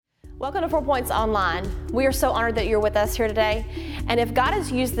Welcome to 4 Points Online. We are so honored that you're with us here today. And if God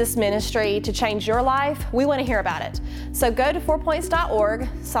has used this ministry to change your life, we want to hear about it. So go to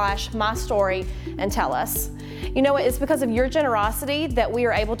 4points.org/mystory and tell us. You know what? It's because of your generosity that we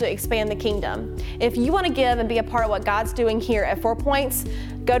are able to expand the kingdom. If you want to give and be a part of what God's doing here at 4 Points,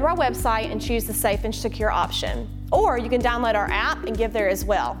 go to our website and choose the safe and secure option. Or you can download our app and give there as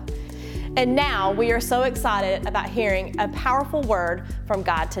well. And now we are so excited about hearing a powerful word from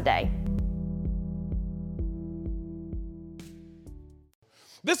God today.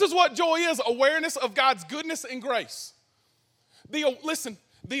 This is what joy is, awareness of God's goodness and grace. The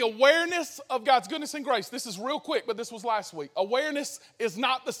awareness of God's goodness and grace, this is real quick, but this was last week. Awareness is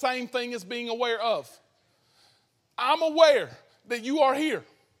not the same thing as being aware of. I'm aware that you are here.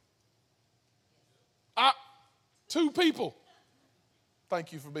 Two people.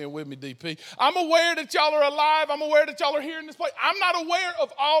 Thank you for being with me, DP. I'm aware that y'all are alive. I'm aware that y'all are here in this place. I'm not aware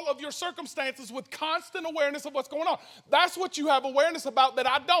of all of your circumstances with constant awareness of what's going on. That's what you have awareness about that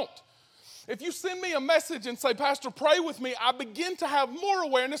I don't. If you send me a message and say, Pastor, pray with me, I begin to have more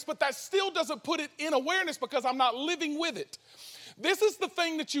awareness, but that still doesn't put it in awareness because I'm not living with it. This is the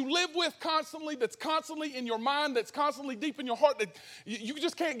thing that you live with constantly, that's constantly in your mind, that's constantly deep in your heart, that you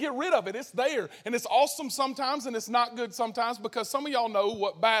just can't get rid of it. It's there, and it's awesome sometimes, and it's not good sometimes, because some of y'all know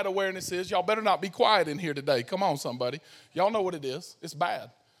what bad awareness is. Y'all better not be quiet in here today. Come on, somebody. Y'all know what it is. It's bad.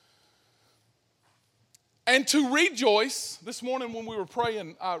 And to rejoice, this morning when we were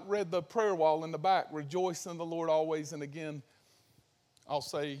praying, I read the prayer wall in the back, rejoice in the Lord always, and again, I'll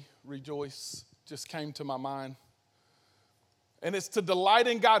say rejoice, just came to my mind. And it's to delight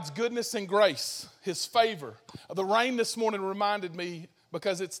in God's goodness and grace, His favor. The rain this morning reminded me,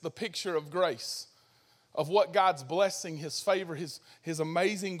 because it's the picture of grace, of what God's blessing, His favor, His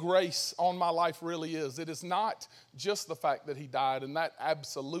amazing grace on my life really is. It is not just the fact that He died, and that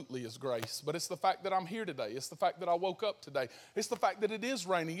absolutely is grace, but it's the fact that I'm here today. It's the fact that I woke up today. It's the fact that it is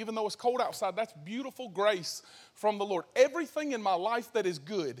raining, even though it's cold outside. That's beautiful grace from the Lord. Everything in my life that is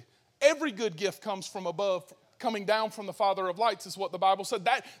good, every good gift comes from above, coming down from the Father of lights, is what the Bible said.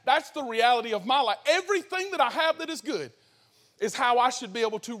 That's the reality of my life. Everything that I have that is good is how I should be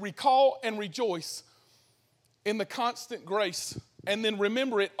able to recall and rejoice in the constant grace and then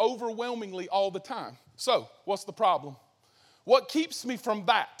remember it overwhelmingly all the time. So, what's the problem? What keeps me from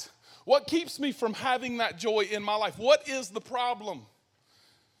that? What keeps me from having that joy in my life? What is the problem?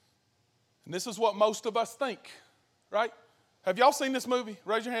 And this is what most of us think, right? Have y'all seen this movie?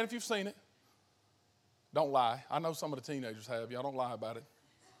 Raise your hand if you've seen it. Don't lie. I know some of the teenagers have. Y'all don't lie about it.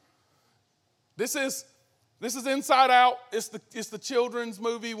 This is Inside Out. It's the children's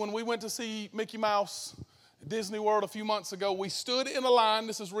movie. When we went to see Mickey Mouse at Disney World a few months ago, we stood in a line,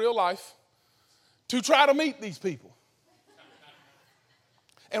 this is real life, to try to meet these people.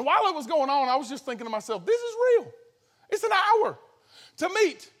 And while it was going on, I was just thinking to myself, this is real. It's an hour to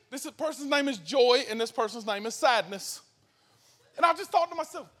meet. This person's name is Joy, and this person's name is Sadness. And I just thought to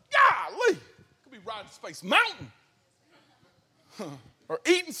myself, golly. Be riding Space Mountain or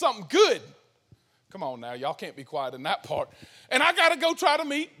eating something good. Come on now, y'all can't be quiet in that part. And I got to go try to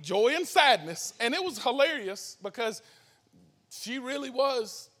meet Joy and Sadness. And it was hilarious because she really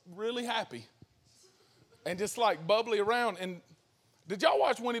was really happy and just like bubbly around. And did y'all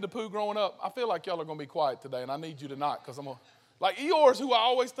watch Winnie the Pooh growing up? I feel like y'all are going to be quiet today, and I need you to not, because like Eeyore's who I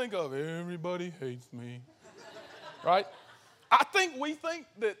always think of. Everybody hates me, right? We think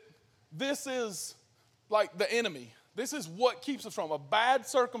that this is like the enemy. This is what keeps us from. A bad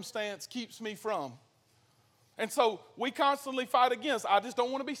circumstance keeps me from. And so we constantly fight against. I just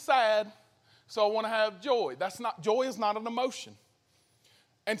don't want to be sad, so I want to have joy. Joy is not an emotion.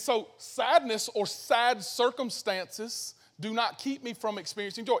 And so sadness or sad circumstances do not keep me from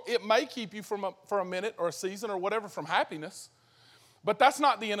experiencing joy. It may keep you for a minute or a season or whatever from happiness, but that's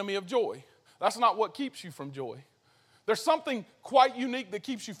not the enemy of joy. That's not what keeps you from joy. There's something quite unique that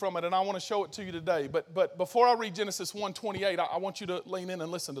keeps you from it, and I want to show it to you today. But before I read Genesis 1:28, I want you to lean in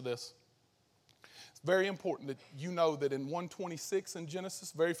and listen to this. It's very important that you know that in 1:26 in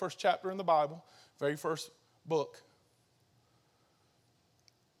Genesis, very first chapter in the Bible, very first book,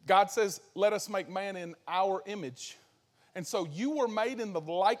 God says, let us make man in our image. And so you were made in the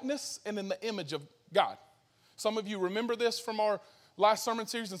likeness and in the image of God. Some of you remember this from our last sermon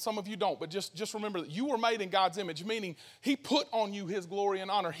series, and some of you don't, but just remember that you were made in God's image, meaning He put on you His glory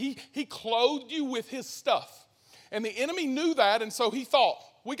and honor. He clothed you with His stuff. And the enemy knew that, and so he thought,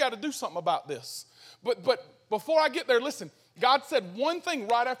 we got to do something about this. But before I get there, listen, God said one thing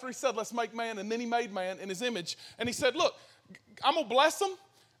right after He said, let's make man, and then He made man in His image. And He said, look, I'm going to bless them,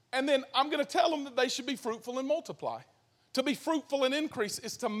 and then I'm going to tell them that they should be fruitful and multiply. To be fruitful and increase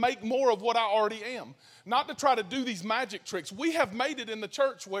is to make more of what I already am, not to try to do these magic tricks. We have made it in the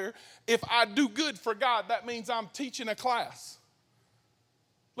church where if I do good for God, that means I'm teaching a class.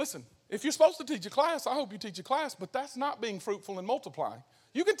 Listen, if you're supposed to teach a class, I hope you teach a class, but that's not being fruitful and multiplying.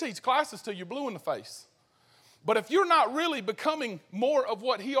 You can teach classes till you're blue in the face. But if you're not really becoming more of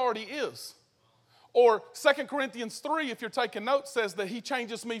what he already is, or 2 Corinthians 3, if you're taking notes, says that he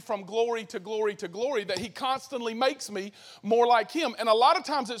changes me from glory to glory to glory, that he constantly makes me more like him. And a lot of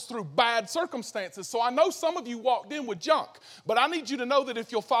times it's through bad circumstances. So I know some of you walked in with junk, but I need you to know that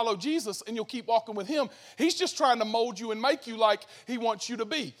if you'll follow Jesus and you'll keep walking with him, he's just trying to mold you and make you like he wants you to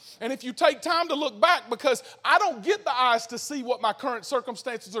be. And if you take time to look back, because I don't get the eyes to see what my current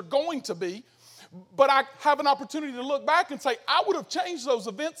circumstances are going to be, but I have an opportunity to look back and say, I would have changed those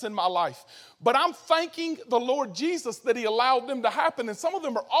events in my life. But I'm thanking the Lord Jesus that he allowed them to happen. And some of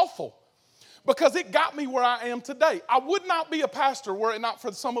them are awful because it got me where I am today. I would not be a pastor were it not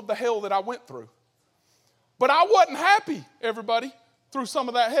for some of the hell that I went through. But I wasn't happy, everybody, through some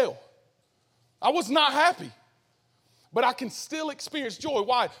of that hell. I was not happy. But I can still experience joy.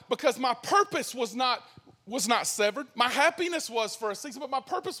 Why? Because my purpose was not severed. My happiness was for a season, but my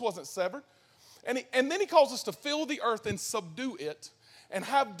purpose wasn't severed. And then he calls us to fill the earth and subdue it and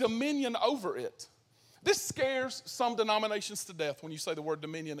have dominion over it. This scares some denominations to death when you say the word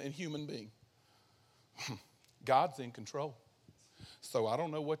dominion and human being. God's in control. So I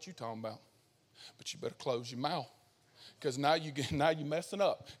don't know what you're talking about, but you better close your mouth because now you're messing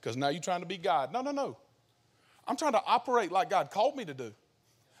up because now you're trying to be God. No. I'm trying to operate like God called me to do.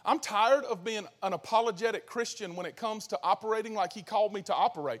 I'm tired of being an apologetic Christian when it comes to operating like he called me to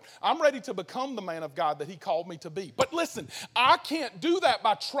operate. I'm ready to become the man of God that he called me to be. But listen, I can't do that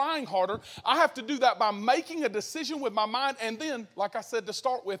by trying harder. I have to do that by making a decision with my mind and then, like I said to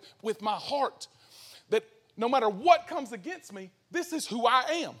start with my heart. That no matter what comes against me, this is who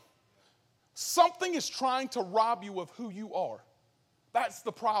I am. Something is trying to rob you of who you are. That's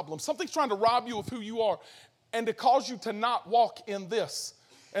the problem. Something's trying to rob you of who you are and to cause you to not walk in this.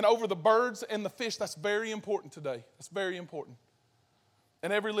 And over the birds and the fish, that's very important today. That's very important.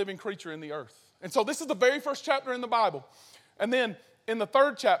 And every living creature in the earth. And so this is the very first chapter in the Bible. And then in the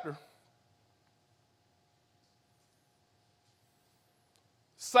third chapter,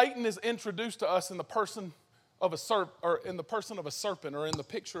 Satan is introduced to us in the person of a serpent, or in the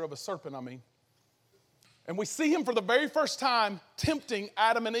picture of a serpent, I mean. And we see him for the very first time tempting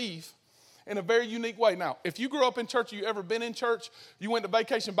Adam and Eve in a very unique way. Now, if you grew up in church, you ever been in church, you went to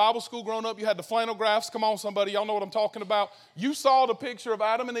vacation Bible school growing up, you had the flannel graphs, come on somebody, y'all know what I'm talking about. You saw the picture of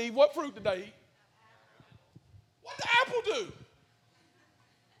Adam and Eve. What fruit did they eat? What did the apple do?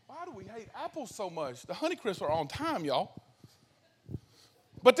 Why do we hate apples so much? The Honeycrisps are on time, y'all.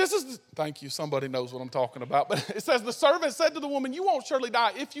 But thank you, somebody knows what I'm talking about. But it says, the servant said to the woman, you won't surely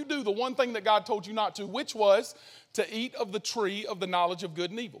die if you do the one thing that God told you not to, which was to eat of the tree of the knowledge of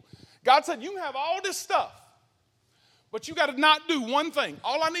good and evil. God said, you can have all this stuff, but you got to not do one thing.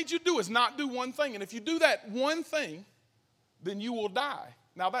 All I need you to do is not do one thing. And if you do that one thing, then you will die.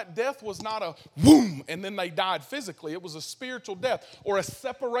 Now, that death was not a boom, and then they died physically. It was a spiritual death or a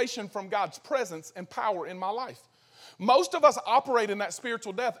separation from God's presence and power in my life. Most of us operate in that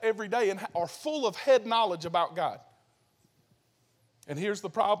spiritual death every day and are full of head knowledge about God. And here's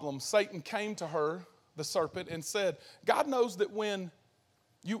the problem. Satan came to her, the serpent, and said, God knows that when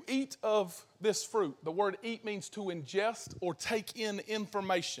you eat of this fruit, the word eat means to ingest or take in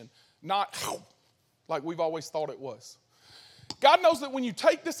information, not like we've always thought it was. God knows that when you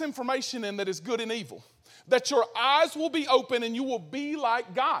take this information in that is good and evil, that your eyes will be open and you will be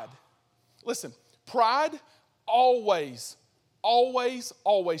like God. Listen, pride always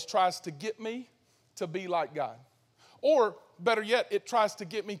tries to get me to be like God. Or better yet, it tries to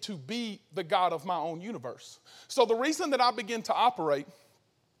get me to be the God of my own universe. So the reason that I begin to operate,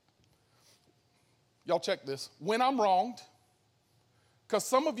 y'all check this, when I'm wronged, because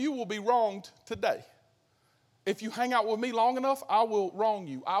some of you will be wronged today. If you hang out with me long enough, I will wrong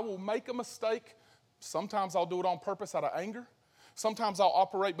you. I will make a mistake. Sometimes I'll do it on purpose out of anger. Sometimes I'll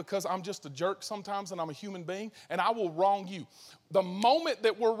operate because I'm just a jerk sometimes and I'm a human being, and I will wrong you. The moment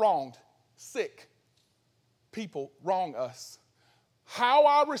that we're wronged, sick people wrong us, how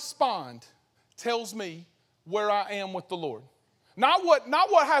I respond tells me where I am with the Lord. Not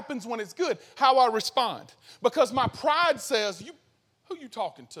what happens when it's good, how I respond. Because my pride says, who you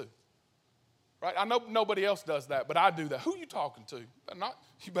talking to? Right? I know nobody else does that, but I do that. Who you talking to?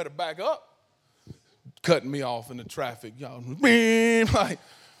 You better back up. Cutting me off in the traffic. Y'all, like,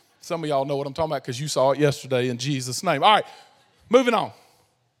 some of y'all know what I'm talking about because you saw it yesterday in Jesus' name. All right, moving on.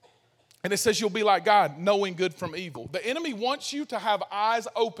 And it says you'll be like God, knowing good from evil. The enemy wants you to have eyes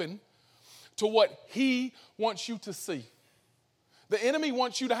open to what he wants you to see. The enemy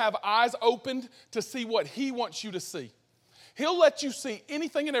wants you to have eyes opened to see what he wants you to see. He'll let you see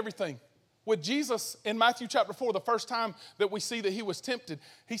anything and everything. With Jesus in Matthew chapter 4, the first time that we see that he was tempted,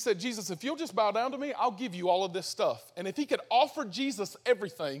 he said, Jesus, if you'll just bow down to me, I'll give you all of this stuff. And if he could offer Jesus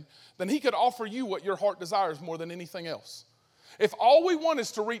everything, then he could offer you what your heart desires more than anything else. If all we want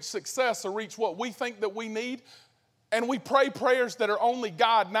is to reach success or reach what we think that we need, and we pray prayers that are only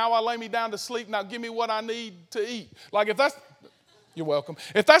God, now I lay me down to sleep, now give me what I need to eat. Like if that's, you're welcome.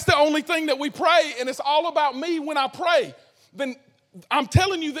 If that's the only thing that we pray and it's all about me when I pray, then I'm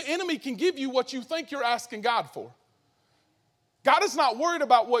telling you the enemy can give you what you think you're asking God for. God is not worried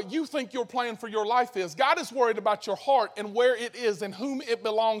about what you think your plan for your life is. God is worried about your heart and where it is and whom it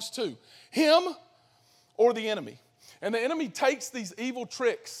belongs to, him or the enemy. And the enemy takes these evil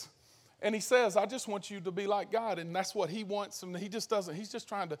tricks and he says, I just want you to be like God. And that's what he wants. And he just doesn't. He's just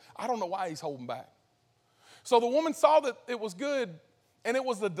trying to, I don't know why he's holding back. So the woman saw that it was good and it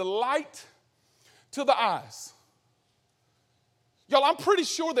was a delight to the eyes. Y'all, I'm pretty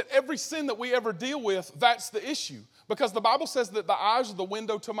sure that every sin that we ever deal with, that's the issue. Because the Bible says that the eyes are the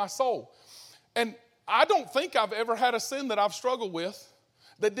window to my soul. And I don't think I've ever had a sin that I've struggled with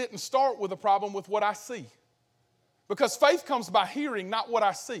that didn't start with a problem with what I see. Because faith comes by hearing, not what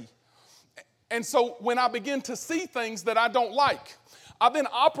I see. And so when I begin to see things that I don't like, I then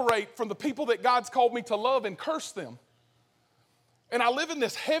operate from the people that God's called me to love and curse them. And I live in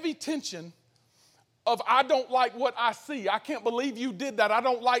this heavy tension of I don't like what I see. I can't believe you did that. I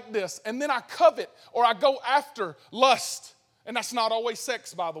don't like this. And then I covet or I go after lust. And that's not always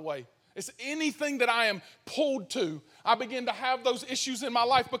sex, by the way. It's anything that I am pulled to. I begin to have those issues in my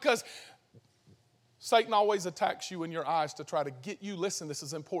life because Satan always attacks you in your eyes to try to get you, listen, this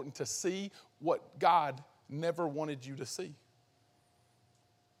is important, to see what God never wanted you to see.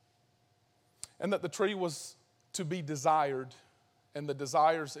 And that the tree was to be desired. And the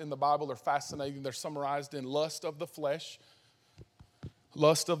desires in the Bible are fascinating. They're summarized in lust of the flesh,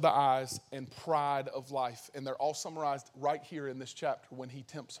 lust of the eyes, and pride of life. And they're all summarized right here in this chapter when he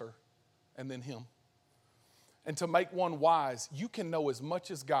tempts her and then him. And to make one wise, you can know as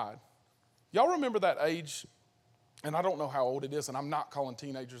much as God. Y'all remember that age? And I don't know how old it is, and I'm not calling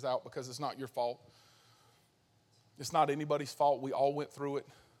teenagers out because it's not your fault. It's not anybody's fault. We all went through it.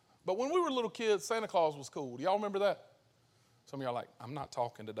 But when we were little kids, Santa Claus was cool. Do y'all remember that? Some of y'all are like, I'm not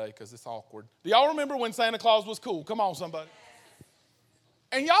talking today because it's awkward. Do y'all remember when Santa Claus was cool? Come on, somebody.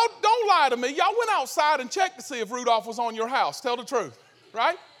 And y'all don't lie to me. Y'all went outside and checked to see if Rudolph was on your house. Tell the truth,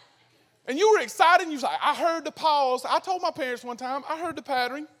 right? And you were excited. And you was like, I heard the paws. I told my parents one time, I heard the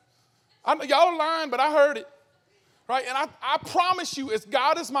pattering. Y'all are lying, but I heard it, right? And I promise you, as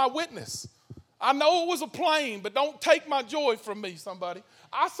God is my witness, I know it was a plane, but don't take my joy from me, somebody.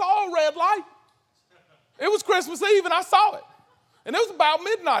 I saw a red light. It was Christmas Eve, and I saw it. And it was about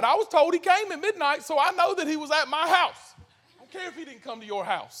midnight. I was told he came at midnight, so I know that he was at my house. I don't care if he didn't come to your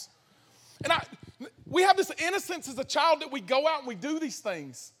house. And we have this innocence as a child that we go out and we do these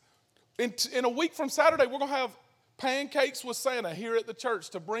things. In a week from Saturday, we're going to have pancakes with Santa here at the church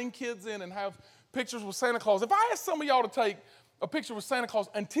to bring kids in and have pictures with Santa Claus. If I ask some of y'all to take a picture with Santa Claus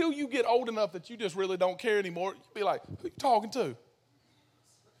until you get old enough that you just really don't care anymore, you'd be like, who you talking to?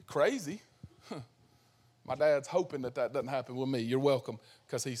 Crazy. My dad's hoping that doesn't happen with me. You're welcome,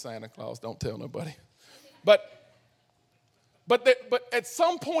 because he's Santa Claus. Don't tell nobody. But at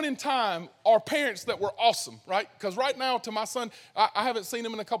some point in time, our parents that were awesome, right? Because right now, to my son, I haven't seen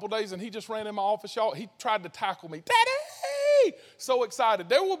him in a couple days, and he just ran in my office, y'all. He tried to tackle me. Daddy! So excited.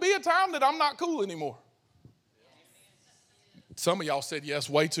 There will be a time that I'm not cool anymore. Some of y'all said yes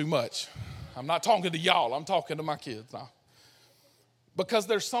way too much. I'm not talking to y'all. I'm talking to my kids now. Because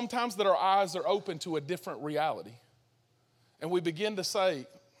there's sometimes that our eyes are open to a different reality. And we begin to say,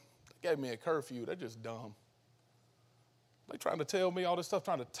 they gave me a curfew. They're just dumb. They're trying to tell me all this stuff,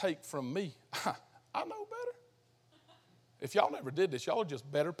 trying to take from me. I know better. If y'all never did this, y'all are just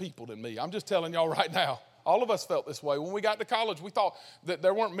better people than me. I'm just telling y'all right now. All of us felt this way. When we got to college, we thought that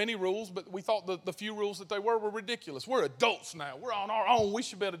there weren't many rules, but we thought the few rules that they were ridiculous. We're adults now. We're on our own. We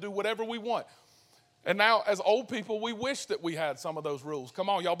should be able to do whatever we want. And now, as old people, we wish that we had some of those rules. Come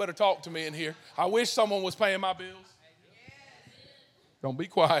on, y'all better talk to me in here. I wish someone was paying my bills. Don't be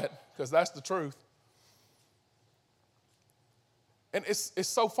quiet, because that's the truth. And it's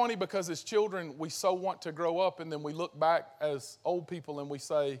so funny because as children, we so want to grow up, and then we look back as old people and we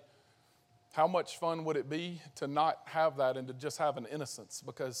say, how much fun would it be to not have that and to just have an innocence?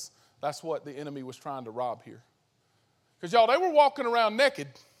 Because that's what the enemy was trying to rob here. Because, y'all, they were walking around naked.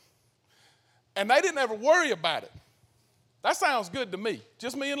 And they didn't ever worry about it. That sounds good to me.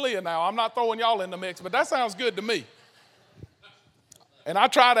 Just me and Leah now. I'm not throwing y'all in the mix, but that sounds good to me. And I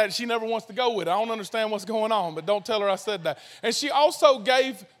try that. She never wants to go with it. I don't understand what's going on, but don't tell her I said that. And she also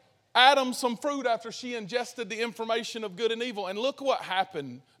gave Adam some fruit after she ingested the information of good and evil. And look what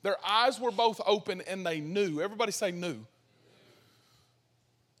happened. Their eyes were both open and they knew. Everybody say knew.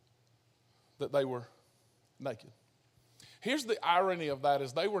 That they were naked. Here's the irony of that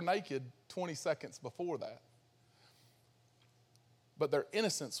is they were naked 20 seconds before that. But their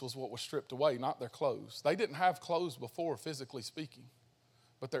innocence was what was stripped away, not their clothes. They didn't have clothes before, physically speaking.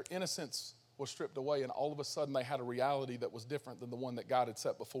 But their innocence was stripped away, and all of a sudden they had a reality that was different than the one that God had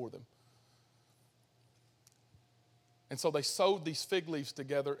set before them. And so they sewed these fig leaves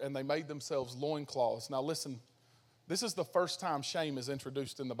together, and they made themselves loincloths. Now listen, this is the first time shame is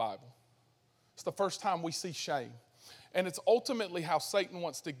introduced in the Bible. It's the first time we see shame. And it's ultimately how Satan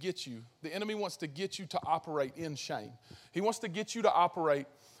wants to get you. The enemy wants to get you to operate in shame. He wants to get you to operate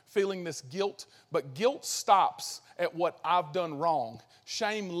feeling this guilt, but guilt stops at what I've done wrong.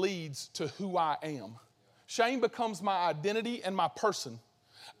 Shame leads to who I am. Shame becomes my identity and my person.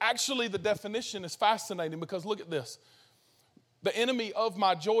 Actually, the definition is fascinating because look at this. The enemy of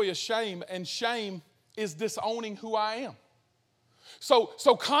my joy is shame, and shame is disowning who I am.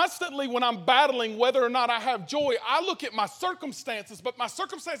 So constantly when I'm battling whether or not I have joy, I look at my circumstances, but my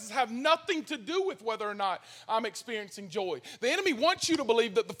circumstances have nothing to do with whether or not I'm experiencing joy. The enemy wants you to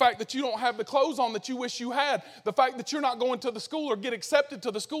believe that the fact that you don't have the clothes on that you wish you had, the fact that you're not going to the school or get accepted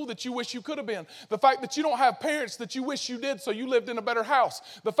to the school that you wish you could have been, the fact that you don't have parents that you wish you did so you lived in a better house,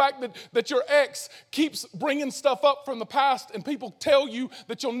 the fact that your ex keeps bringing stuff up from the past and people tell you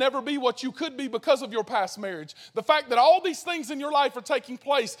that you'll never be what you could be because of your past marriage, the fact that all these things in your life are taking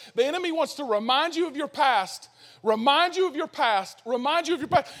place. The enemy wants to remind you of your past, not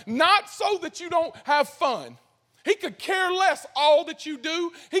so that you don't have fun. He could care less all that you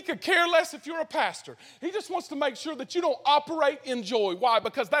do. He could care less if you're a pastor. He just wants to make sure that you don't operate in joy. Why?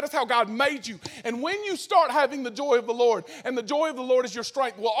 Because that is how God made you. And when you start having the joy of the Lord, and the joy of the Lord is your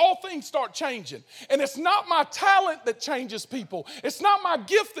strength, well, all things start changing. And it's not my talent that changes people. It's not my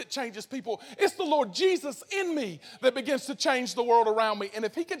gift that changes people. It's the Lord Jesus in me that begins to change the world around me. And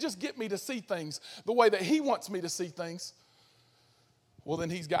if he could just get me to see things the way that he wants me to see things, well,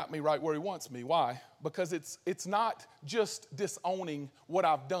 then he's got me right where he wants me. Why? Because it's not just disowning what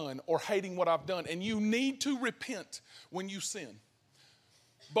I've done or hating what I've done. And you need to repent when you sin.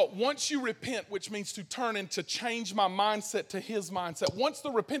 But once you repent, which means to turn and to change my mindset to his mindset, once the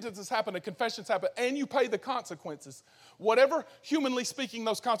repentance has happened, the confession's happened, and you pay the consequences, whatever humanly speaking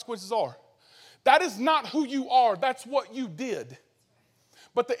those consequences are, that is not who you are. That's what you did.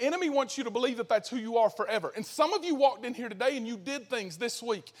 But the enemy wants you to believe that that's who you are forever. And some of you walked in here today and you did things this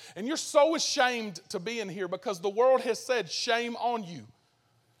week. And you're so ashamed to be in here because the world has said, shame on you.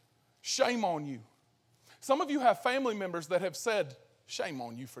 Shame on you. Some of you have family members that have said, shame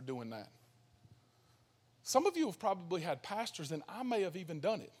on you for doing that. Some of you have probably had pastors, and I may have even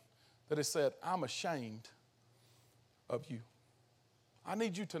done it, that have said, I'm ashamed of you. I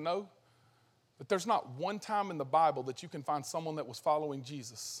need you to know but there's not one time in the Bible that you can find someone that was following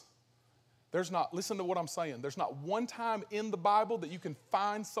Jesus. Listen to what I'm saying. There's not one time in the Bible that you can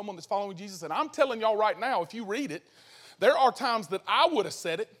find someone that's following Jesus. And I'm telling y'all right now, if you read it, there are times that I would have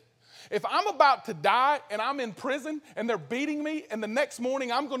said it. If I'm about to die and I'm in prison and they're beating me and the next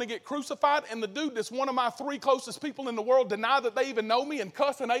morning I'm going to get crucified and the dude that's one of my 3 closest people in the world deny that they even know me and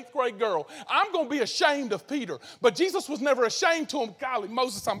cuss an 8th grade girl, I'm going to be ashamed of Peter. But Jesus was never ashamed to him. Golly,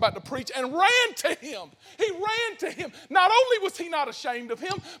 Moses, I'm about to preach, and ran to him. He ran to him. Not only was he not ashamed of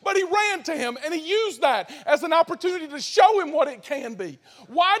him, but he ran to him and he used that as an opportunity to show him what it can be.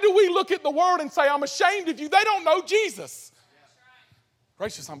 Why do we look at the world and say, I'm ashamed of you? They don't know Jesus.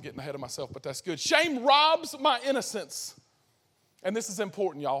 Gracious, I'm getting ahead of myself, but that's good. Shame robs my innocence. And this is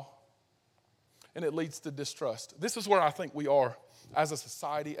important, y'all. And it leads to distrust. This is where I think we are as a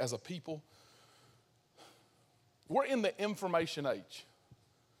society, as a people. We're in the information age.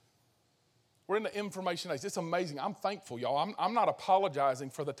 We're in the information age. It's amazing. I'm thankful, y'all. I'm not apologizing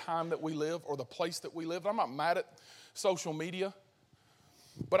for the time that we live or the place that we live. I'm not mad at social media.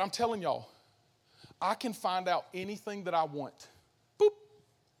 But I'm telling y'all, I can find out anything that I want.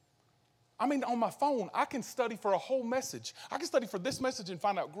 On my phone, I can study for a whole message. I can study for this message and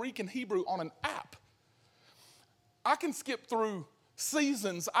find out Greek and Hebrew on an app. I can skip through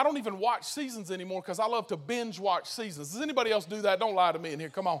seasons. I don't even watch seasons anymore because I love to binge watch seasons. Does anybody else do that? Don't lie to me in here.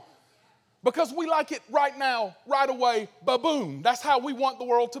 Come on. Because we like it right now, right away, ba-boom. That's how we want the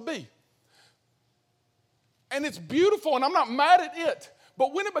world to be. And it's beautiful, and I'm not mad at it.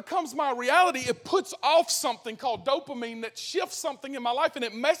 But when it becomes my reality, it puts off something called dopamine that shifts something in my life and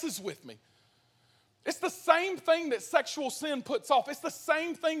it messes with me. It's the same thing that sexual sin puts off. It's the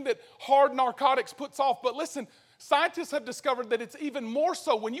same thing that hard narcotics puts off. But listen, scientists have discovered that it's even more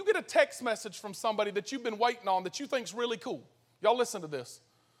so when you get a text message from somebody that you've been waiting on that you think's really cool. Y'all listen to this.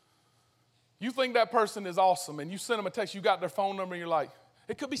 You think that person is awesome and you send them a text, you got their phone number and you're like,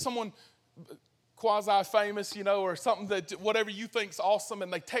 it could be someone quasi-famous, or something that whatever you think's awesome,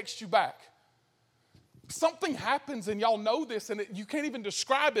 and they text you back. Something happens, and y'all know this, and you can't even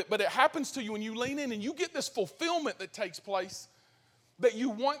describe it, but it happens to you, and you lean in, and you get this fulfillment that takes place that you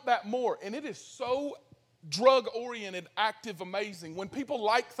want that more, and it is so drug-oriented, active, amazing. When people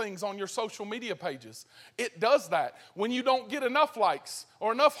like things on your social media pages, it does that. When you don't get enough likes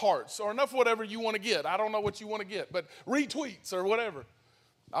or enough hearts or enough whatever you want to get, I don't know what you want to get, but retweets or whatever.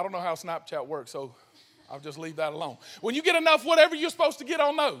 I don't know how Snapchat works, so I'll just leave that alone. When you get enough whatever you're supposed to get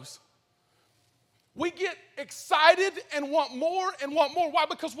on those, we get excited and want more and want more. Why?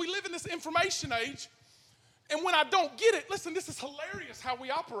 Because we live in this information age, and when I don't get it, listen, this is hilarious how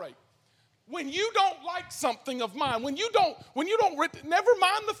we operate. When you don't like something of mine, when you don't, never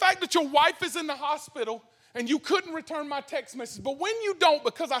mind the fact that your wife is in the hospital and you couldn't return my text message, but when you don't,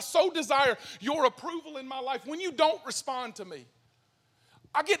 because I so desire your approval in my life, when you don't respond to me,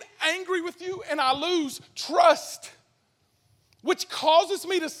 I get angry with you and I lose trust, which causes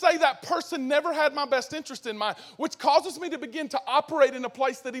me to say that person never had my best interest in mind, which causes me to begin to operate in a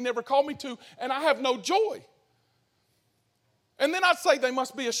place that he never called me to, and I have no joy. And then I'd say they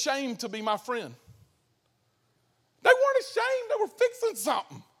must be ashamed to be my friend. They weren't ashamed, they were fixing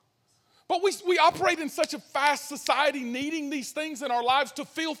something. But we operate in such a fast society needing these things in our lives to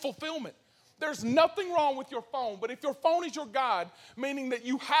feel fulfillment. There's nothing wrong with your phone, but if your phone is your God, meaning that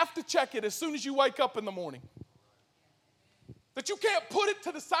you have to check it as soon as you wake up in the morning, that you can't put it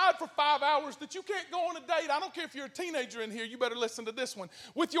to the side for 5 hours, that you can't go on a date. I don't care if you're a teenager in here, you better listen to this one.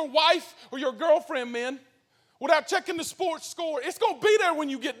 With your wife or your girlfriend, men, without checking the sports score, it's going to be there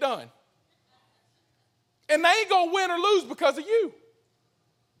when you get done. And they ain't going to win or lose because of you.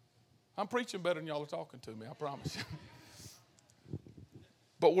 I'm preaching better than y'all are talking to me, I promise you.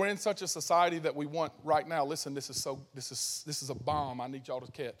 But we're in such a society that we want right now, listen, this is a bomb I need y'all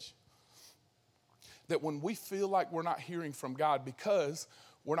to catch. That when we feel like we're not hearing from God because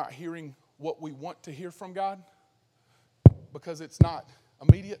we're not hearing what we want to hear from God, because it's not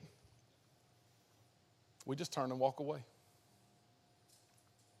immediate, we just turn and walk away.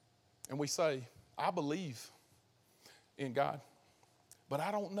 And we say, I believe in God, but I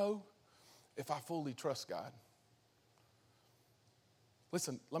don't know if I fully trust God.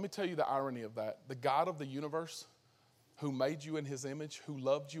 Listen, let me tell you the irony of that. The God of the universe, who made you in his image, who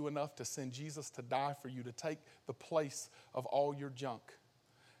loved you enough to send Jesus to die for you, to take the place of all your junk,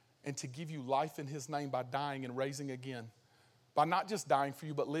 and to give you life in his name by dying and raising again, by not just dying for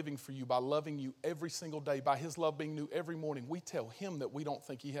you, but living for you, by loving you every single day, by his love being new every morning. We tell him that we don't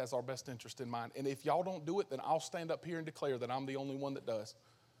think he has our best interest in mind. And if y'all don't do it, then I'll stand up here and declare that I'm the only one that does.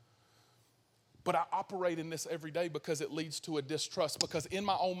 But I operate in this every day because it leads to a distrust. Because in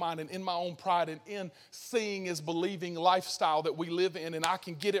my own mind and in my own pride and in seeing is believing lifestyle that we live in, and I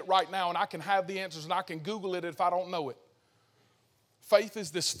can get it right now and I can have the answers and I can Google it if I don't know it. Faith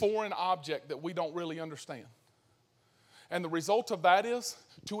is this foreign object that we don't really understand. And the result of that is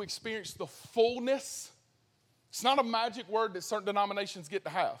to experience the fullness. It's not a magic word that certain denominations get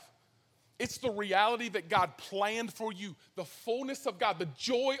to have. It's the reality that God planned for you. The fullness of God, the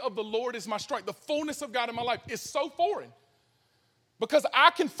joy of the Lord is my strength. The fullness of God in my life is so foreign. Because I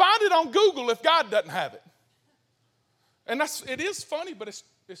can find it on Google if God doesn't have it. And it is funny, but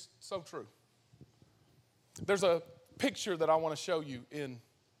it's so true. There's a picture that I want to show you in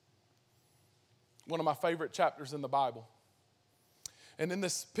one of my favorite chapters in the Bible. And in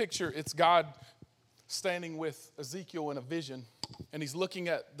this picture, it's God standing with Ezekiel in a vision. And he's looking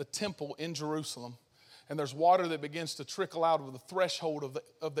at the temple in Jerusalem. And there's water that begins to trickle out of the threshold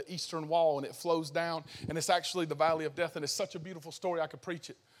of the eastern wall. And it flows down. And it's actually the valley of death. And it's such a beautiful story. I could preach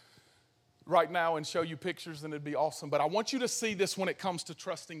it right now and show you pictures, and it'd be awesome. But I want you to see this when it comes to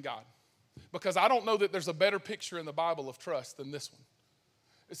trusting God. Because I don't know that there's a better picture in the Bible of trust than this one.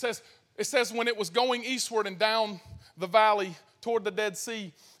 It says when it was going eastward and down the valley toward the Dead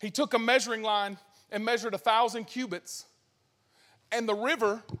Sea, he took a measuring line and measured 1,000 cubits. And the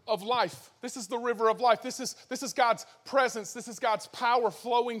river of life, this is the river of life. This is God's presence. This is God's power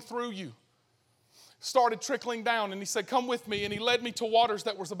flowing through you. Started trickling down, and he said, come with me. And he led me to waters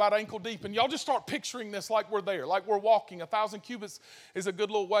that was about ankle deep. And y'all just start picturing this like we're there, like we're walking. 1,000 cubits is a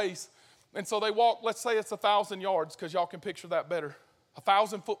good little ways. And so they walk, let's say it's 1,000 yards, because y'all can picture that better.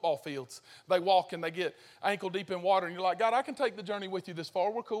 1,000 football fields. They walk and they get ankle deep in water. And you're like, God, I can take the journey with you this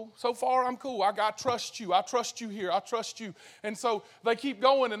far. We're cool. So far, I'm cool. I trust you. I trust you here. I trust you. And so they keep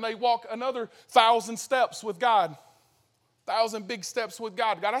going and they walk another 1,000 steps with God. 1,000 big steps with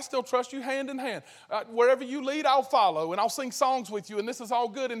God. God, I still trust you hand in hand. Wherever you lead, I'll follow. And I'll sing songs with you. And this is all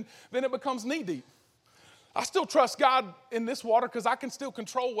good. And then it becomes knee deep. I still trust God in this water because I can still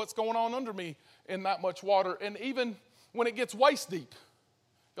control what's going on under me in that much water. And even when it gets waist deep,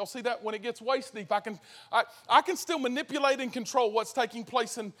 y'all see that? When it gets waist deep, I can still manipulate and control what's taking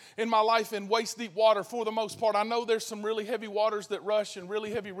place in my life in waist deep water for the most part. I know there's some really heavy waters that rush and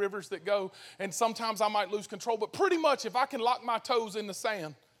really heavy rivers that go, and sometimes I might lose control. But pretty much if I can lock my toes in the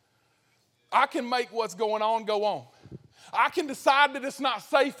sand, I can make what's going on go on. I can decide that it's not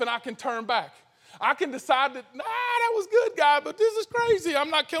safe and I can turn back. I can decide that, that was good, God, but this is crazy. I'm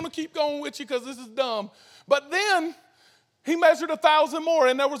not going to keep going with you because this is dumb. But then he measured 1,000 more,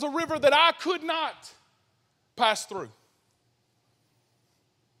 and there was a river that I could not pass through.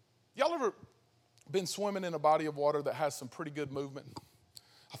 Y'all ever been swimming in a body of water that has some pretty good movement?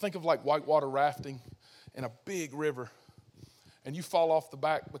 I think of like whitewater rafting in a big river, and you fall off the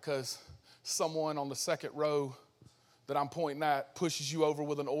back because someone on the second row that I'm pointing at pushes you over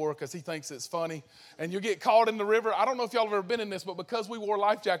with an oar because he thinks it's funny, and you get caught in the river. I don't know if y'all have ever been in this, but because we wore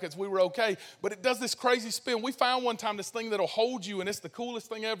life jackets, we were okay. But it does this crazy spin. We found one time this thing that'll hold you, and it's the coolest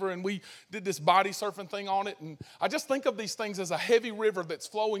thing ever, and we did this body surfing thing on it. And I just think of these things as a heavy river that's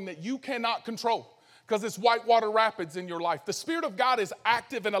flowing that you cannot control because it's whitewater rapids in your life. The Spirit of God is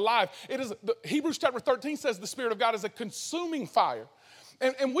active and alive. Hebrews chapter 13 says the Spirit of God is a consuming fire.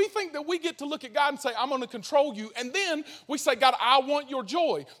 And we think that we get to look at God and say, I'm going to control you. And then we say, God, I want your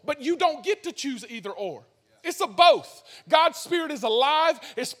joy. But you don't get to choose either or. It's a both. God's Spirit is alive.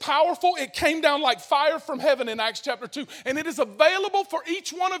 It's powerful. It came down like fire from heaven in Acts chapter 2. And it is available for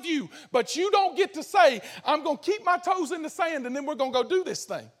each one of you. But you don't get to say, I'm going to keep my toes in the sand and then we're going to go do this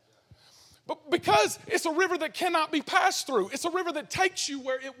thing. But because it's a river that cannot be passed through. It's a river that takes you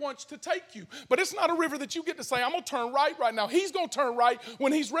where it wants to take you. But it's not a river that you get to say, I'm going to turn right now. He's going to turn right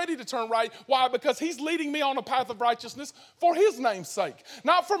when he's ready to turn right. Why? Because he's leading me on a path of righteousness for his name's sake.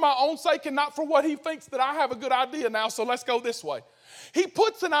 Not for my own sake and not for what he thinks that I have a good idea now, so let's go this way. He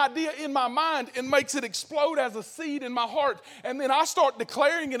puts an idea in my mind and makes it explode as a seed in my heart. And then I start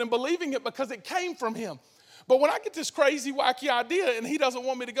declaring it and believing it because it came from him. But when I get this crazy, wacky idea and he doesn't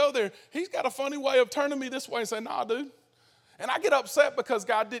want me to go there, he's got a funny way of turning me this way and saying, nah, dude. And I get upset because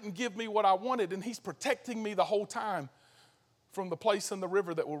God didn't give me what I wanted, and he's protecting me the whole time from the place in the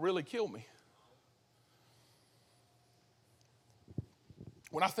river that will really kill me.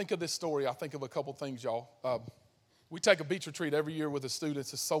 When I think of this story, I think of a couple things, y'all. We take a beach retreat every year with the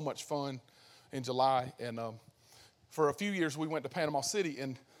students. It's so much fun in July. And for a few years, we went to Panama City.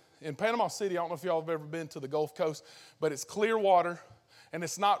 And in Panama City, I don't know if y'all have ever been to the Gulf Coast, but it's clear water, and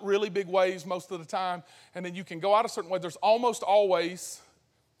it's not really big waves most of the time. And then you can go out a certain way. There's almost always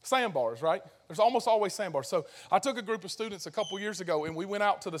sandbars, right? There's almost always sandbars. So I took a group of students a couple years ago, and we went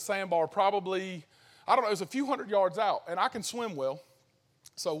out to the sandbar probably, I don't know, it was a few hundred yards out, and I can swim well.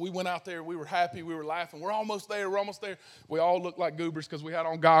 So we went out there, we were happy, we were laughing. We're almost there. We all looked like goobers because we had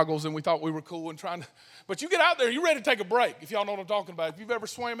on goggles and we thought we were cool and trying to. But you get out there, you're ready to take a break, if y'all know what I'm talking about. If you've ever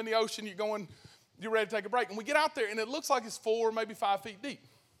swam in the ocean, you're ready to take a break. And we get out there and it looks like it's 4, maybe 5 feet deep.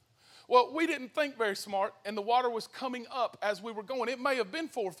 Well, we didn't think very smart, and the water was coming up as we were going. It may have been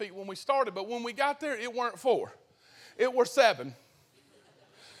 4 feet when we started, but when we got there, it weren't 4. It were 7.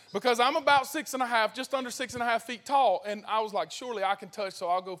 Because I'm about 6.5, just under 6.5 feet tall. And I was like, surely I can touch, so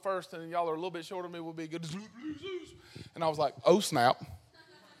I'll go first. And y'all are a little bit shorter than me, we'll be good. And I was like, oh, snap.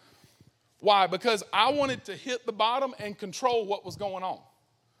 Why? Because I wanted to hit the bottom and control what was going on.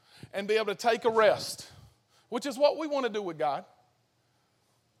 And be able to take a rest, which is what we want to do with God.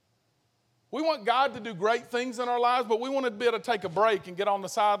 We want God to do great things in our lives, but we want to be able to take a break and get on the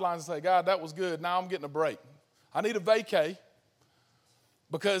sidelines and say, God, that was good. Now I'm getting a break. I need a vacay.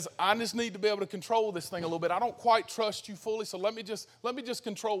 Because I just need to be able to control this thing a little bit. I don't quite trust you fully, so let me just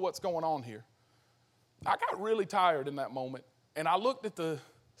control what's going on here. I got really tired in that moment, and I looked at the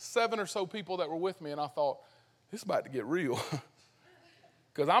 7 or so people that were with me, and I thought, this is about to get real.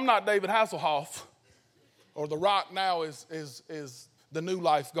 Because I'm not David Hasselhoff, or The Rock now is the new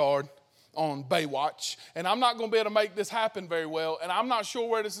lifeguard on Baywatch, and I'm not going to be able to make this happen very well, and I'm not sure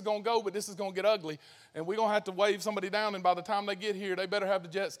where this is going to go, but this is going to get ugly. And we're going to have to wave somebody down, and by the time they get here, they better have the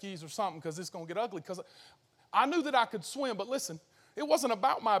jet skis or something because it's going to get ugly. Because I knew that I could swim, but listen, it wasn't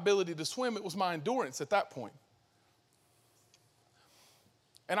about my ability to swim. It was my endurance at that point.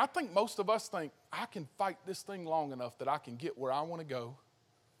 And I think most of us think, I can fight this thing long enough that I can get where I want to go,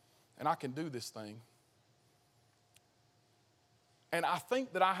 and I can do this thing. And I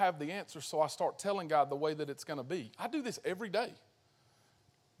think that I have the answer, so I start telling God the way that it's going to be. I do this every day,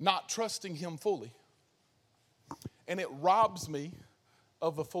 not trusting him fully. And it robs me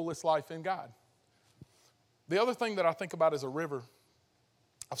of the fullest life in God. The other thing that I think about is a river.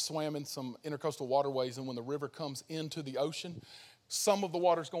 I've swam in some intercoastal waterways, and when the river comes into the ocean, some of the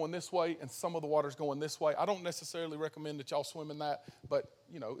water's going this way and some of the water's going this way. I don't necessarily recommend that y'all swim in that, but,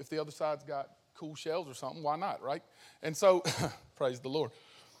 if the other side's got cool shells or something, why not, right? And so, praise the Lord.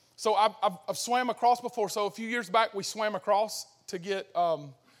 So I've swam across before. So a few years back, we swam across to get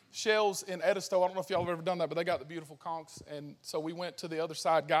shells in Edisto. I don't know if y'all have ever done that, but they got the beautiful conchs. And so we went to the other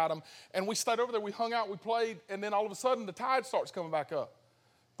side, got them, and we stayed over there. We hung out, we played, and then all of a sudden the tide starts coming back up.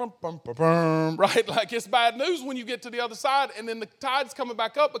 Right? Like it's bad news when you get to the other side, and then the tide's coming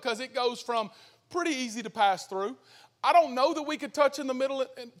back up because it goes from pretty easy to pass through. I don't know that we could touch in the middle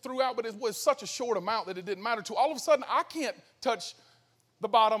and throughout, but it was such a short amount that it didn't matter to. All of a sudden, I can't touch the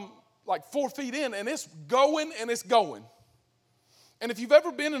bottom like 4 feet in, and it's going and it's going. And if you've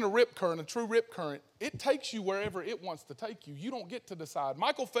ever been in a rip current, a true rip current, it takes you wherever it wants to take you. You don't get to decide.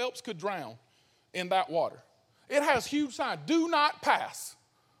 Michael Phelps could drown in that water. It has huge signs, do not pass.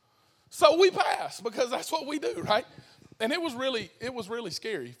 So we pass because that's what we do, right? And it was really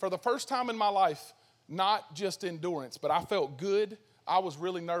scary. For the first time in my life, not just endurance, but I felt good. I was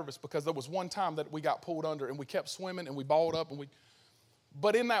really nervous because there was one time that we got pulled under and we kept swimming and we balled up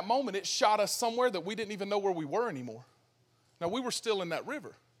but in that moment, it shot us somewhere that we didn't even know where we were anymore. Now, we were still in that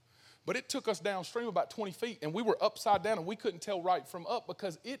river, but it took us downstream about 20 feet and we were upside down and we couldn't tell right from up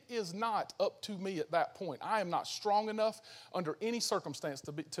because it is not up to me at that point. I am not strong enough under any circumstance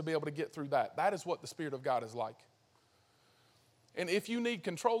to be able to get through that. That is what the Spirit of God is like. And if you need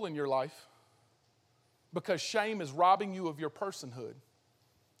control in your life because shame is robbing you of your personhood,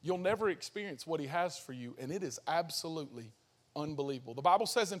 you'll never experience what he has for you, and it is absolutely unbelievable. The Bible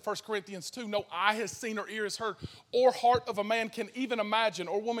says in 1 Corinthians 2, no eye has seen or ear has heard or heart of a man can even imagine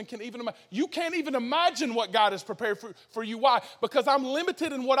or woman can even imagine. You can't even imagine what God has prepared for you. Why? Because I'm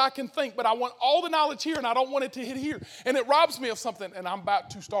limited in what I can think, but I want all the knowledge here and I don't want it to hit here. And it robs me of something, and I'm about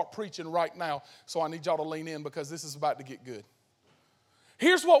to start preaching right now, so I need y'all to lean in because this is about to get good.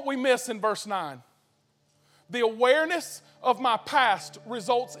 Here's what we miss in verse 9. The awareness of my past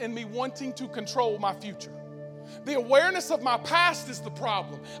results in me wanting to control my future. The awareness of my past is the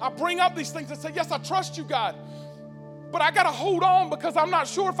problem. I bring up these things and say, yes, I trust you, God. But I got to hold on because I'm not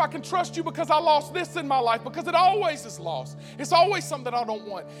sure if I can trust you because I lost this in my life, because it always is lost. It's always something I don't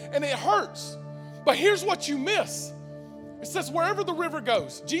want. And it hurts. But here's what you miss. It says, wherever the river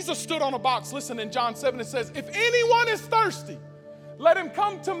goes, Jesus stood on a box. Listen, in John 7, it says, if anyone is thirsty, let him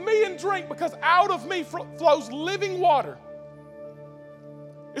come to me and drink, because out of me flows living water.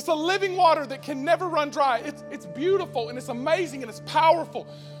 It's a living water that can never run dry. It's beautiful and it's amazing and it's powerful,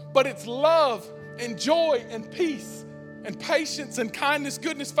 but it's love and joy and peace and patience and kindness,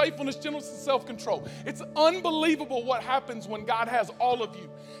 goodness, faithfulness, gentleness, and self-control. It's unbelievable what happens when God has all of you.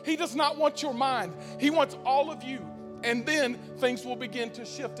 He does not want your mind. He wants all of you. And then things will begin to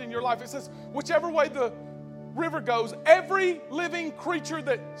shift in your life. It says, whichever way the river goes, every living creature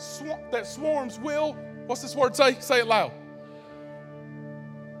that swarms will, what's this word say? Say it loud.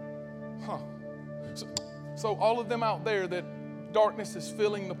 So all of them out there that darkness is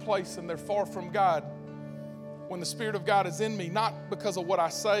filling the place and they're far from God, when the Spirit of God is in me, not because of what I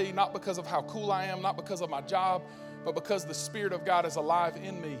say, not because of how cool I am, not because of my job, but because the Spirit of God is alive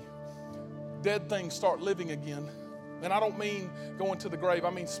in me, dead things start living again. And I don't mean going to the grave,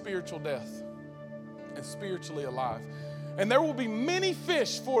 I mean spiritual death and spiritually alive. And there will be many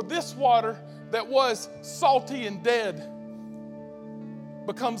fish, for this water that was salty and dead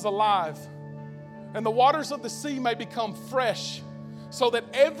becomes alive. And the waters of the sea may become fresh, so that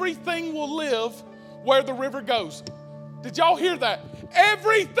everything will live where the river goes. Did y'all hear that?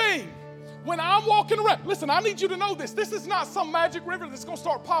 Everything. When I'm walking around, listen, I need you to know this. This is not some magic river that's going to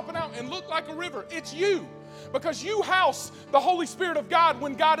start popping out and look like a river. It's you. Because you house the Holy Spirit of God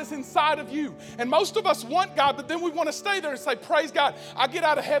when God is inside of you. And most of us want God, but then we want to stay there and say, praise God, I get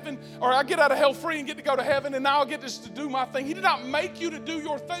out of heaven, or I get out of hell free and get to go to heaven, and now I get just to do my thing. He did not make you to do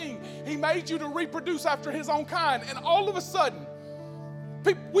your thing. He made you to reproduce after his own kind. And all of a sudden,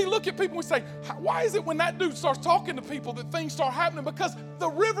 we look at people and we say, why is it when that dude starts talking to people that things start happening? Because the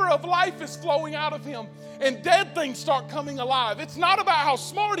river of life is flowing out of him and dead things start coming alive. It's not about how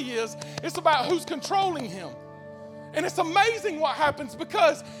smart he is. It's about who's controlling him. And it's amazing what happens,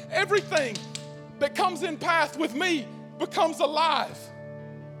 because everything that comes in path with me becomes alive.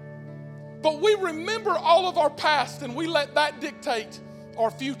 But we remember all of our past and we let that dictate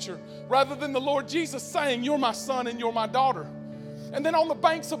our future rather than the Lord Jesus saying, you're my son and you're my daughter. And then on the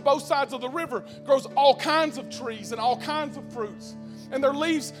banks of both sides of the river grows all kinds of trees and all kinds of fruits. And their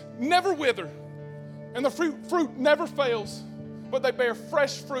leaves never wither. And the fruit never fails. But they bear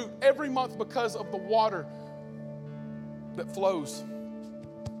fresh fruit every month because of the water that flows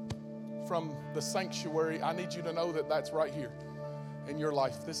from the sanctuary. I need you to know that that's right here in your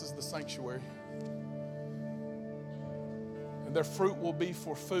life. This is the sanctuary. And their fruit will be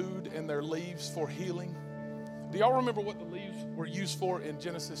for food and their leaves for healing. Do y'all remember what the leaves were used for in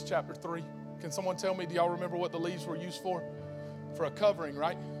Genesis chapter 3? Can someone tell me, do y'all remember what the leaves were used for? For a covering,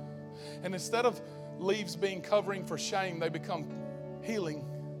 right? And instead of leaves being covering for shame, they become healing,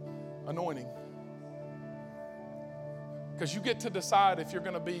 anointing. Because you get to decide if you're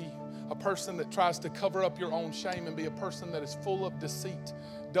going to be a person that tries to cover up your own shame and be a person that is full of deceit,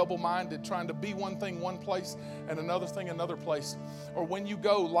 double-minded, trying to be one thing one place and another thing another place. Or when you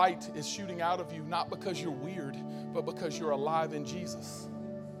go, light is shooting out of you, not because you're weird, but because you're alive in Jesus.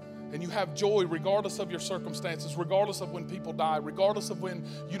 And you have joy regardless of your circumstances, regardless of when people die, regardless of when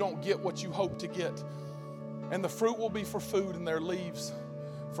you don't get what you hope to get. And the fruit will be for food and their leaves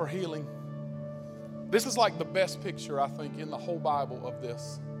for healing. This is like the best picture, I think, in the whole Bible of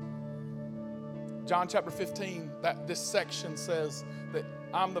this. John chapter 15, this section says that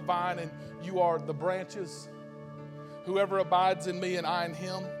I'm the vine and you are the branches. Whoever abides in me and I in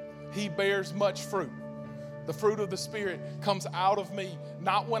him, he bears much fruit. The fruit of the Spirit comes out of me,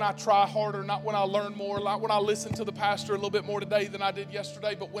 not when I try harder, not when I learn more, not when I listen to the pastor a little bit more today than I did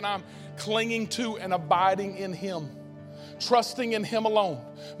yesterday, but when I'm clinging to and abiding in him, trusting in him alone,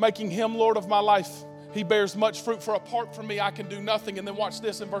 making him Lord of my life. He bears much fruit, for apart from me, I can do nothing. And then watch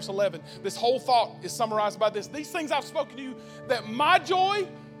this in verse 11. This whole thought is summarized by this. These things I've spoken to you, that my joy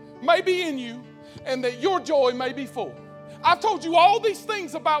may be in you and that your joy may be full. I've told you all these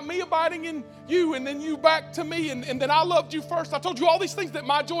things about me abiding in you and then you back to me and then I loved you first. I told you all these things that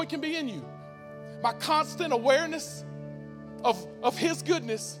my joy can be in you. My constant awareness of his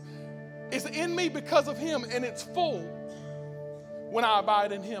goodness is in me because of him, and it's full when I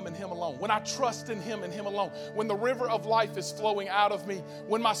abide in him and him alone, when I trust in him and him alone, when the river of life is flowing out of me,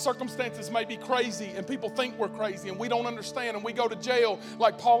 when my circumstances may be crazy and people think we're crazy and we don't understand and we go to jail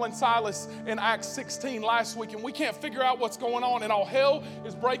like Paul and Silas in Acts 16 last week and we can't figure out what's going on and all hell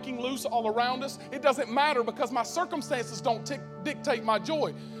is breaking loose all around us. It doesn't matter because my circumstances don't dictate my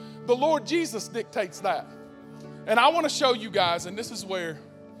joy. The Lord Jesus dictates that. And I want to show you guys, and this is where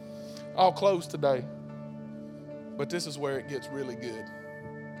I'll close today. But this is where it gets really good.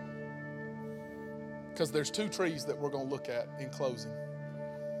 Because there's two trees that we're going to look at in closing.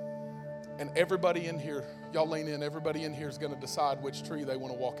 And everybody in here, y'all lean in, everybody in here is going to decide which tree they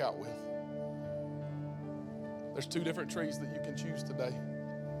want to walk out with. There's two different trees that you can choose today.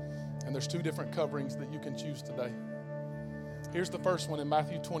 And there's two different coverings that you can choose today. Here's the first one in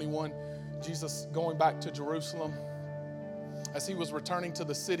Matthew 21. Jesus going back to Jerusalem. As he was returning to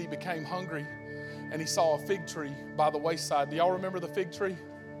the city, became hungry. And he saw a fig tree by the wayside. Do y'all remember the fig tree?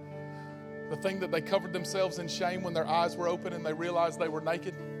 The thing that they covered themselves in shame when their eyes were open and they realized they were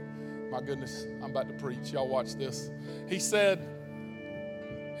naked? My goodness, I'm about to preach. Y'all watch this. He said,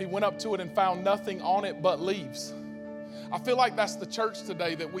 he went up to it and found nothing on it but leaves. I feel like that's the church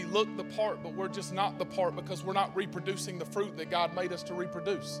today, that we look the part, but we're just not the part because we're not reproducing the fruit that God made us to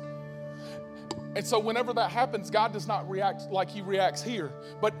reproduce. And so whenever that happens, God does not react like he reacts here.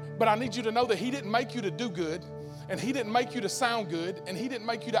 But I need you to know that he didn't make you to do good, and he didn't make you to sound good, and he didn't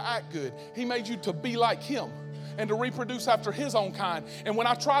make you to act good. He made you to be like him and to reproduce after his own kind. And when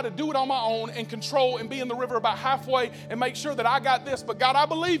I try to do it on my own and control and be in the river about halfway and make sure that I got this, but God, I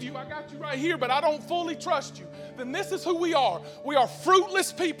believe you, I got you right here, but I don't fully trust you, then this is who we are. We are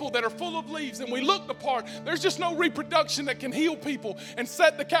fruitless people that are full of leaves, and we look the part. There's just no reproduction that can heal people and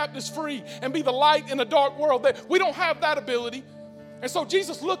set the captives free and be the light in a dark world. That we don't have that ability. And so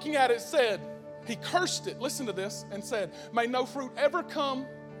Jesus, looking at it, said, he cursed it, listen to this, and said, may no fruit ever come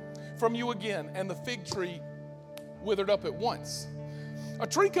from you again. And the fig tree withered up at once. A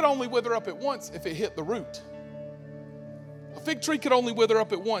tree could only wither up at once if it hit the root. A fig tree could only wither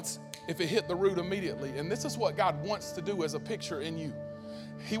up at once if it hit the root immediately. And this is what God wants to do as a picture in you.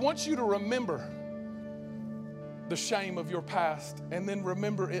 He wants you to remember the shame of your past and then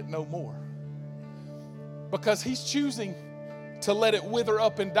remember it no more. Because he's choosing to let it wither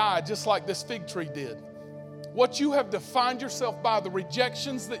up and die just like this fig tree did. What you have defined yourself by, the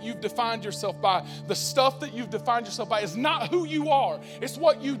rejections that you've defined yourself by, the stuff that you've defined yourself by is not who you are. It's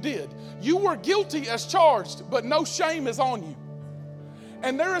what you did. You were guilty as charged, but no shame is on you.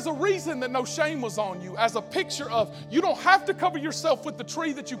 And there is a reason that no shame was on you, as a picture of you don't have to cover yourself with the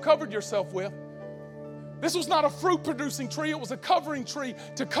tree that you covered yourself with. This was not a fruit-producing tree. It was a covering tree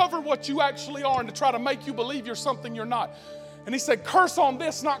to cover what you actually are and to try to make you believe you're something you're not. And he said, curse on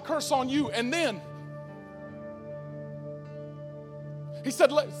this, not curse on you. And then he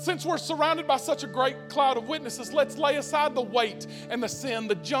said, since we're surrounded by such a great cloud of witnesses, let's lay aside the weight and the sin,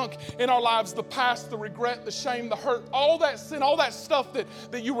 the junk in our lives, the past, the regret, the shame, the hurt, all that sin, all that stuff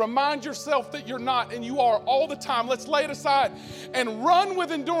that you remind yourself that you're not and you are all the time. Let's lay it aside and run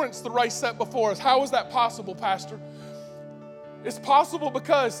with endurance the race set before us. How is that possible, Pastor? It's possible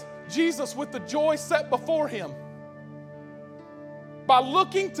because Jesus, with the joy set before him, by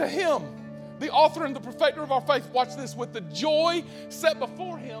looking to him, the author and the perfecter of our faith, watch this, with the joy set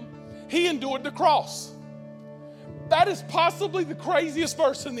before him, he endured the cross. That is possibly the craziest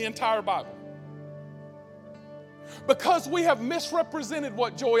verse in the entire Bible. Because we have misrepresented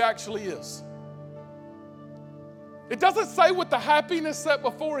what joy actually is. It doesn't say with the happiness set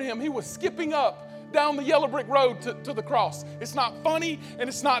before him, he was skipping up down the yellow brick road to the cross. It's not funny and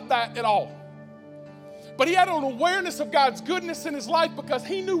it's not that at all. But he had an awareness of God's goodness in his life because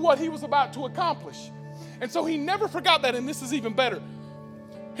he knew what he was about to accomplish. And so he never forgot that, and this is even better.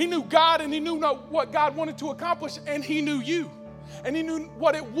 He knew God and he knew what God wanted to accomplish, and he knew you. And he knew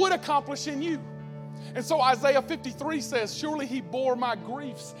what it would accomplish in you. And so Isaiah 53 says, surely he bore my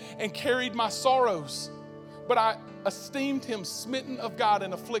griefs and carried my sorrows, but I esteemed him smitten of God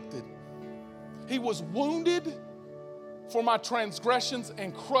and afflicted. He was wounded for my transgressions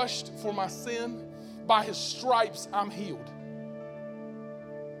and crushed for my sin. By his stripes I'm healed.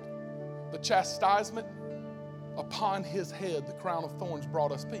 The chastisement upon his head, the crown of thorns,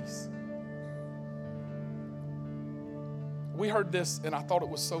 brought us peace. We heard this and I thought it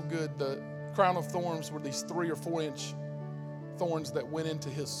was so good. The crown of thorns were these 3 or 4 inch thorns that went into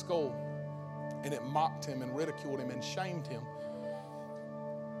his skull, and it mocked him and ridiculed him and shamed him.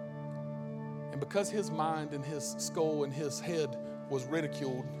 And because his mind and his skull and his head was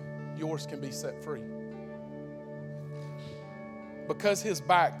ridiculed, yours can be set free. Because his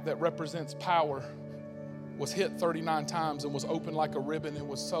back that represents power was hit 39 times and was open like a ribbon and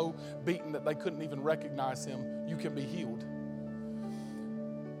was so beaten that they couldn't even recognize him, you can be healed.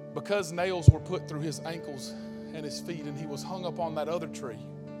 Because nails were put through his ankles and his feet and he was hung up on that other tree,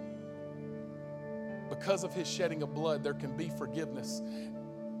 because of his shedding of blood, there can be forgiveness.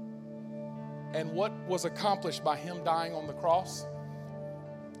 And what was accomplished by him dying on the cross?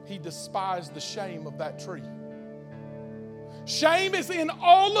 He despised the shame of that tree. Shame is in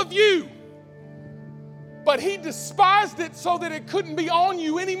all of you, but he despised it so that it couldn't be on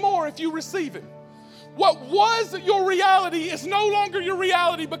you anymore if you receive it. What was your reality is no longer your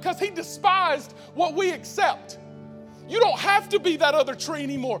reality because he despised what we accept. You don't have to be that other tree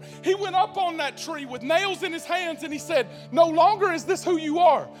anymore. He went up on that tree with nails in his hands and he said, no longer is this who you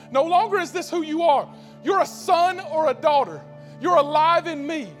are. No longer is this who you are. You're a son or a daughter. You're alive in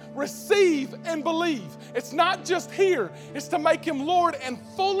me. Receive and believe. It's not just here. It's to make him Lord and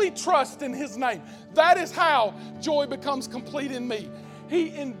fully trust in his name. That is how joy becomes complete in me.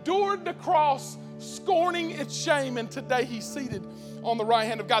 He endured the cross, scorning its shame, and today he's seated on the right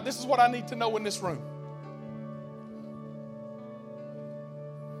hand of God. This is what I need to know in this room.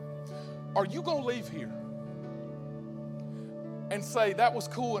 Are you going to leave here and say, that was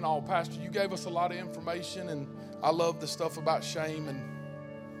cool and all, Pastor, you gave us a lot of information and I love the stuff about shame and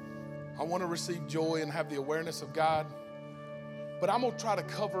I want to receive joy and have the awareness of God, but I'm going to try to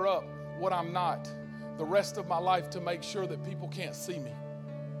cover up what I'm not the rest of my life to make sure that people can't see me?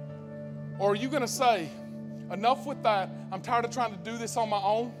 Or are you going to say, enough with that, I'm tired of trying to do this on my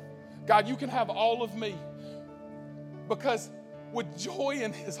own. God, you can have all of me. Because with joy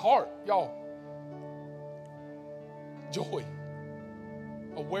in his heart, y'all, joy,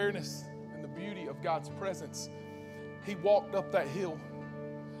 awareness, and the beauty of God's presence, he walked up that hill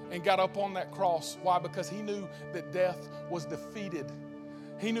and got up on that cross. Why? Because he knew that death was defeated.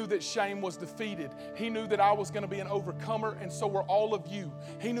 He knew that shame was defeated. He knew that I was going to be an overcomer, and so were all of you.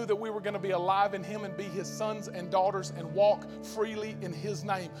 He knew that we were going to be alive in him and be his sons and daughters and walk freely in his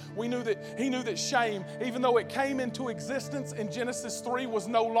name. He knew that shame, even though it came into existence in Genesis 3, was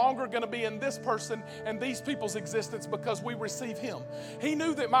no longer going to be in this person and these people's existence because we receive him. He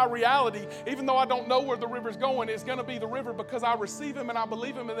knew that my reality, even though I don't know where the river's going, is going to be the river because I receive him and I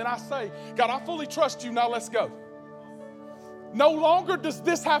believe him, and then I say, God, I fully trust you, now let's go. No longer does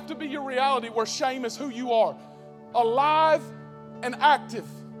this have to be your reality where shame is who you are. Alive and active.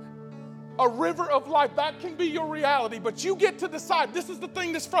 A river of life, that can be your reality, but you get to decide. This is the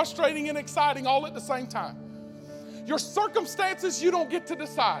thing that's frustrating and exciting all at the same time. Your circumstances, you don't get to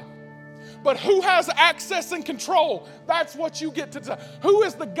decide. But who has access and control? That's what you get to decide. Who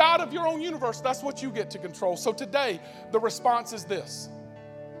is the God of your own universe? That's what you get to control. So today, the response is this.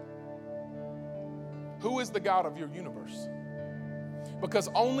 Who is the God of your universe? Because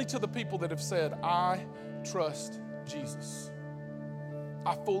only to the people that have said, I trust Jesus.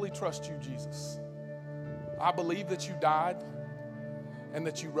 I fully trust you, Jesus. I believe that you died and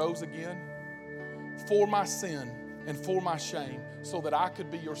that you rose again for my sin and for my shame so that I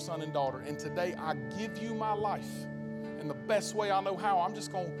could be your son and daughter. And today I give you my life. And the best way I know how, I'm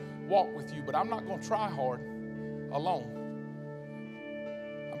just going to walk with you, but I'm not going to try hard alone.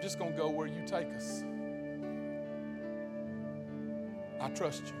 I'm just going to go where you take us. I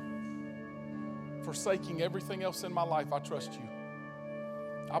trust you. Forsaking everything else in my life, I trust you.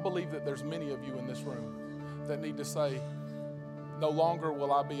 I believe that there's many of you in this room that need to say, no longer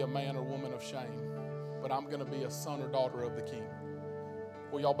will I be a man or woman of shame, but I'm going to be a son or daughter of the King.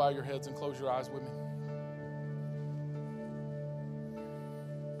 Will y'all bow your heads and close your eyes with me?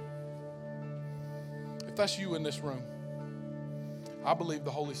 If that's you in this room, I believe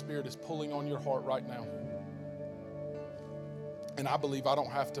the Holy Spirit is pulling on your heart right now. And I believe I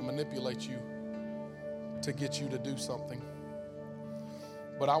don't have to manipulate you to get you to do something.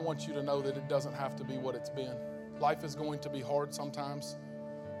 But I want you to know that it doesn't have to be what it's been. Life is going to be hard sometimes.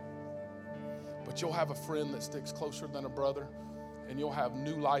 But you'll have a friend that sticks closer than a brother, and you'll have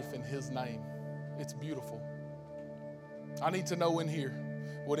new life in His name. It's beautiful. I need to know in here,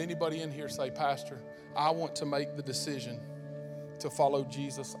 would anybody in here say, Pastor, I want to make the decision to follow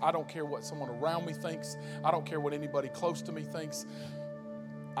Jesus. I don't care what someone around me thinks. I don't care what anybody close to me thinks.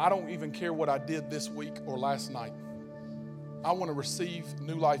 I don't even care what I did this week or last night. I want to receive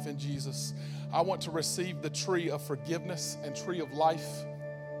new life in Jesus. I want to receive the tree of forgiveness and tree of life.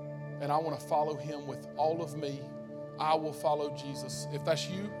 And I want to follow Him with all of me. I will follow Jesus. If that's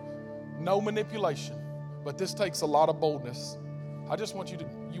you, no manipulation. But this takes a lot of boldness. I just want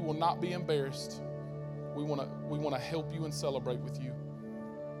you will not be embarrassed. We want to help you and celebrate with you.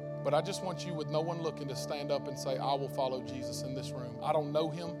 But I just want you, with no one looking, to stand up and say, I will follow Jesus in this room. I don't know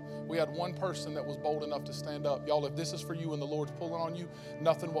Him. We had one person that was bold enough to stand up. Y'all, if this is for you and the Lord's pulling on you,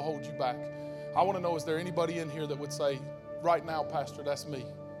 nothing will hold you back. I want to know, is there anybody in here that would say, right now, Pastor, that's me?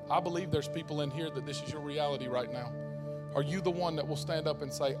 I believe there's people in here that this is your reality right now. Are you the one that will stand up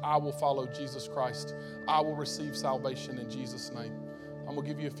and say, I will follow Jesus Christ? I will receive salvation in Jesus' name. I'm going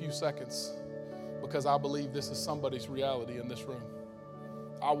to give you a few seconds, because I believe this is somebody's reality in this room.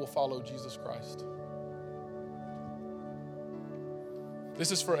 I will follow Jesus Christ.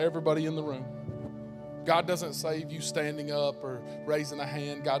 This is for everybody in the room. God doesn't save you standing up or raising a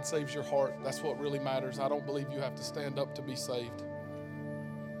hand. God saves your heart. That's what really matters. I don't believe you have to stand up to be saved.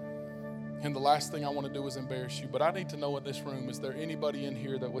 And the last thing I want to do is embarrass you, but I need to know in this room, is there anybody in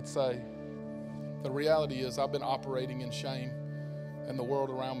here that would say, the reality is I've been operating in shame and the world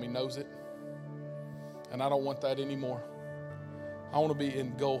around me knows it, and I don't want that anymore. I want to be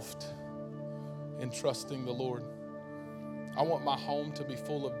engulfed in trusting the Lord. I want my home to be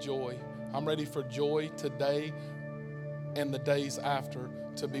full of joy. I'm ready for joy today and the days after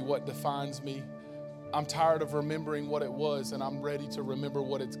to be what defines me. I'm tired of remembering what it was, and I'm ready to remember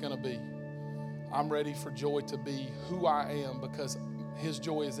what it's going to be. I'm ready for joy to be who I am, because His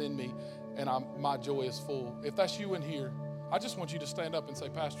joy is in me and my joy is full. If that's you in here, I just want you to stand up and say,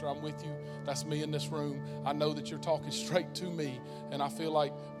 Pastor, I'm with you. That's me in this room. I know that you're talking straight to me, and I feel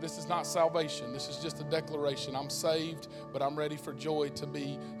like this is not salvation. This is just a declaration. I'm saved, but I'm ready for joy to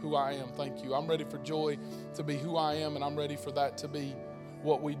be who I am. Thank you. I'm ready for joy to be who I am, and I'm ready for that to be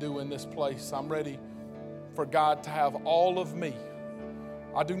what we do in this place. I'm ready for God to have all of me.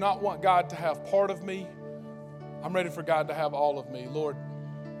 I do not want God to have part of me. I'm ready for God to have all of me. Lord,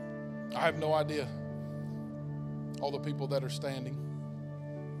 I have no idea all the people that are standing,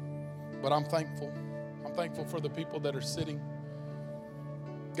 but I'm thankful. I'm thankful for the people that are sitting.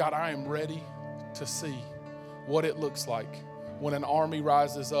 God, I am ready to see what it looks like when an army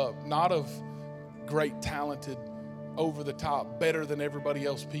rises up, not of great, talented, over the top, better than everybody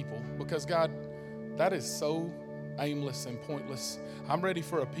else people, because God, that is so aimless and pointless. I'm ready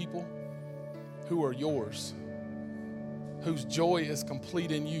for a people who are yours, whose joy is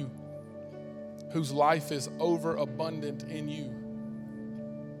complete in you, whose life is overabundant in you,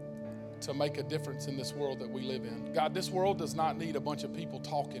 to make a difference in this world that we live in. God, this world does not need a bunch of people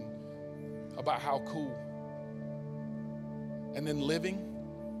talking about how cool and then living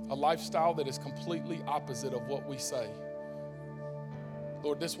a lifestyle that is completely opposite of what we say.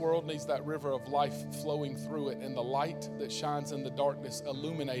 Lord, this world needs that river of life flowing through it, and the light that shines in the darkness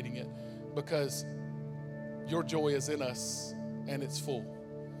illuminating it, because your joy is in us and it's full.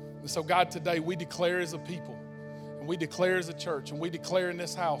 And so, God, today we declare as a people, and we declare as a church, and we declare in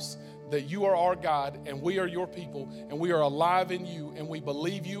this house that you are our God and we are your people and we are alive in you and we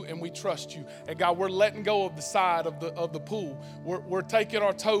believe you and we trust you. And God, we're letting go of the side of the pool. We're taking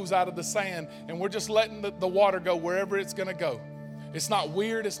our toes out of the sand and we're just letting the water go wherever it's going to go. It's not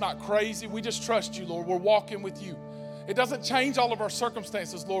weird. It's not crazy. We just trust you, Lord. We're walking with you. It doesn't change all of our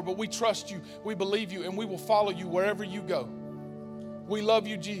circumstances, Lord, but we trust you, we believe you, and we will follow you wherever you go. We love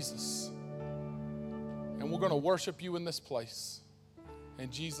you, Jesus. And we're going to worship you in this place. In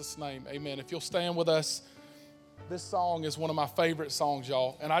Jesus' name, amen. If you'll stand with us, this song is one of my favorite songs,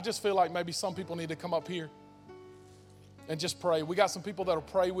 y'all. And I just feel like maybe some people need to come up here and just pray. We got some people that'll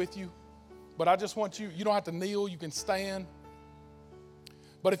pray with you. But I just want you don't have to kneel, you can stand.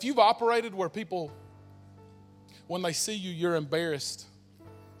 But if you've operated where people, when they see you, you're embarrassed,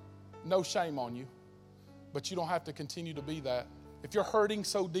 no shame on you. But you don't have to continue to be that. If you're hurting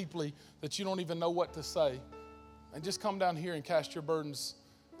so deeply that you don't even know what to say, and just come down here and cast your burdens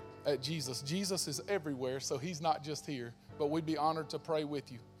at Jesus. Jesus is everywhere, so he's not just here, but we'd be honored to pray with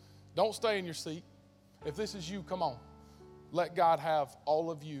you. Don't stay in your seat. If this is you, come on. Let God have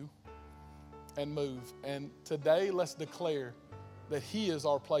all of you and move. And today, let's declare that he is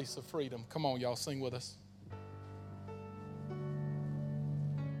our place of freedom. Come on, y'all, sing with us.